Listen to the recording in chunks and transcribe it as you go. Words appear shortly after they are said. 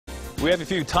We have a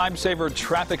few time-saver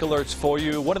traffic alerts for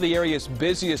you. One of the area's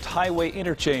busiest highway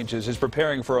interchanges is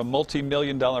preparing for a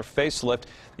multi-million-dollar facelift.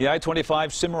 The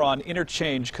I-25 Cimarron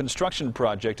Interchange construction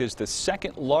project is the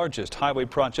second largest highway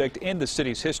project in the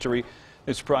city's history.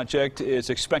 This project is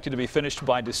expected to be finished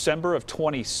by December of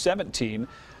 2017.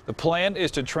 The plan is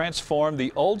to transform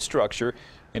the old structure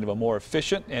into a more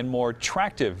efficient and more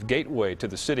attractive gateway to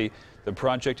the city. The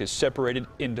project is separated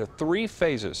into 3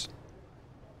 phases.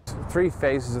 3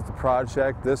 phases of the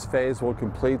project. This phase will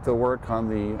complete the work on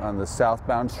the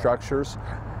southbound structures,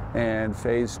 and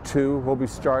phase 2 will be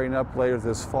starting up later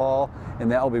this fall,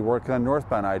 and that will be working on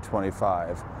northbound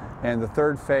I-25. And the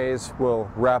 3rd phase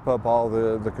will wrap up all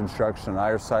the construction on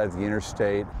either side of the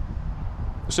interstate.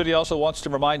 The city also wants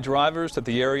to remind drivers that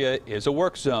the area is a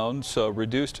work zone, so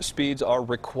reduced speeds are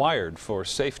required for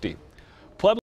safety.